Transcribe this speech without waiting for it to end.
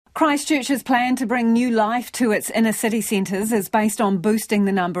Christchurch's plan to bring new life to its inner city centres is based on boosting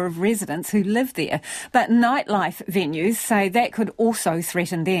the number of residents who live there. But nightlife venues say that could also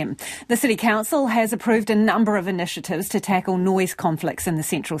threaten them. The City Council has approved a number of initiatives to tackle noise conflicts in the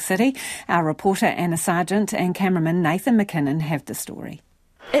central city. Our reporter Anna Sargent and cameraman Nathan McKinnon have the story.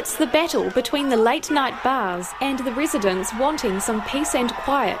 It's the battle between the late-night bars and the residents wanting some peace and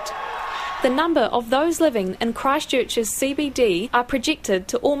quiet. The number of those living in Christchurch's CBD are projected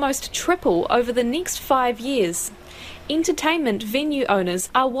to almost triple over the next 5 years. Entertainment venue owners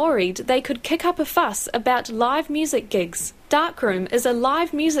are worried they could kick up a fuss about live music gigs. Darkroom is a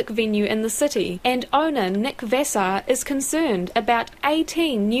live music venue in the city, and owner Nick Vassar is concerned about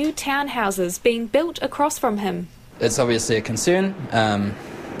 18 new townhouses being built across from him. It's obviously a concern,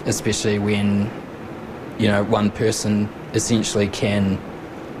 especially when, one person essentially can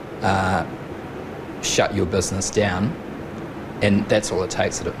shut your business down, and that's all it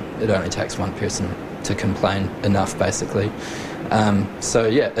takes. It only takes one person to complain enough, basically.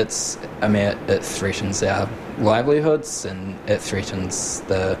 It threatens our livelihoods, and it threatens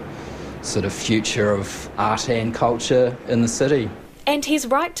the sort of future of art and culture in the city. And he's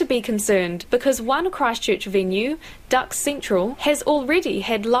right to be concerned, because one Christchurch venue, Duck Central, has already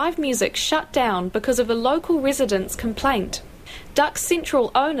had live music shut down because of a local resident's complaint. Duck Central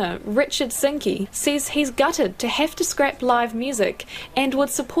owner Richard Sinke says he's gutted to have to scrap live music and would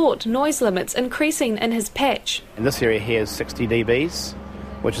support noise limits increasing in his patch. In this area here is 60 dBs,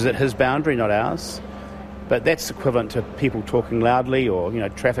 which is at his boundary, not ours. But that's equivalent to people talking loudly or,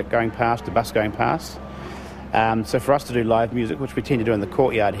 traffic going past, a bus going past. So for us to do live music, which we tend to do in the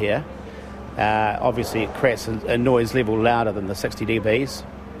courtyard here, obviously it creates a noise level louder than the 60 dBs.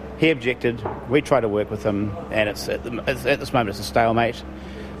 He objected, we tried to work with him, and at this moment it's a stalemate.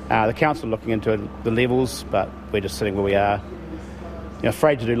 The council are looking into the levels, but we're just sitting where we are.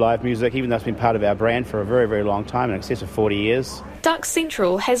 Afraid to do live music, even though it's been part of our brand for a very, very long time, in excess of 40 years. Duck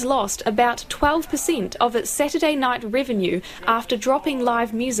Central has lost about 12% of its Saturday night revenue after dropping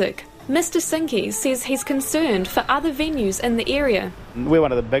live music. Mr. Sinke says he's concerned for other venues in the area. We're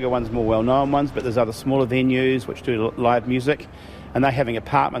one of the bigger ones, more well-known ones, but there's other smaller venues which do live music, and they're having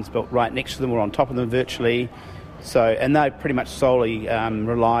apartments built right next to them or on top of them virtually. And they pretty much solely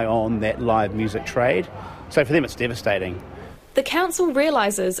rely on that live music trade. So for them it's devastating. The council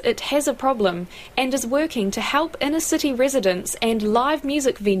realises it has a problem and is working to help inner city residents and live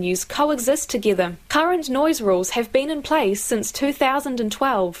music venues coexist together. Current noise rules have been in place since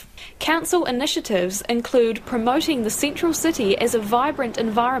 2012. Council initiatives include promoting the central city as a vibrant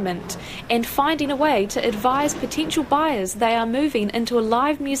environment and finding a way to advise potential buyers they are moving into a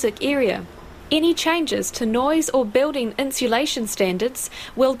live music area. Any changes to noise or building insulation standards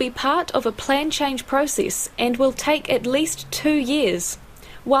will be part of a plan change process and will take at least 2 years.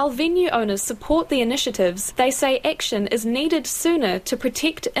 While venue owners support the initiatives, they say action is needed sooner to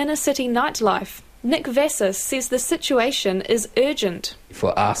protect inner city nightlife. Nick Vassar says the situation is urgent.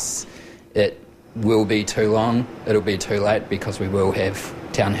 For us, it will be too long, it'll be too late, because we will have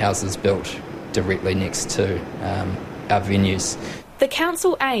townhouses built directly next to our venues. The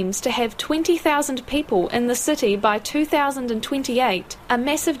council aims to have 20,000 people in the city by 2028, a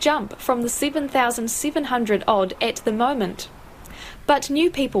massive jump from the 7,700 odd at the moment. But new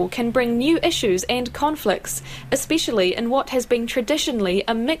people can bring new issues and conflicts, especially in what has been traditionally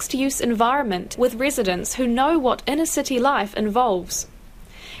a mixed-use environment with residents who know what inner city life involves.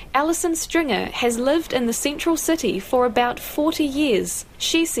 Alison Stringer has lived in the central city for about 40 years.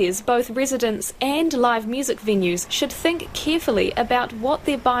 She says both residents and live music venues should think carefully about what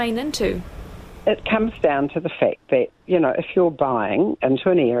they're buying into. It comes down to the fact that, if you're buying into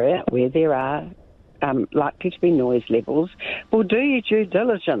an area where there are likely to be noise levels, well, do your due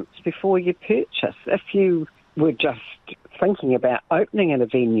diligence before you purchase. If you were just thinking about opening in a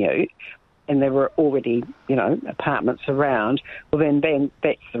venue and there were already, apartments around, well then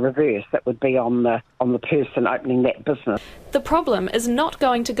that's the reverse. That would be on the person opening that business. The problem is not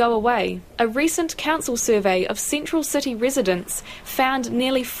going to go away. A recent council survey of central city residents found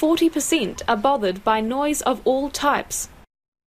nearly 40% are bothered by noise of all types.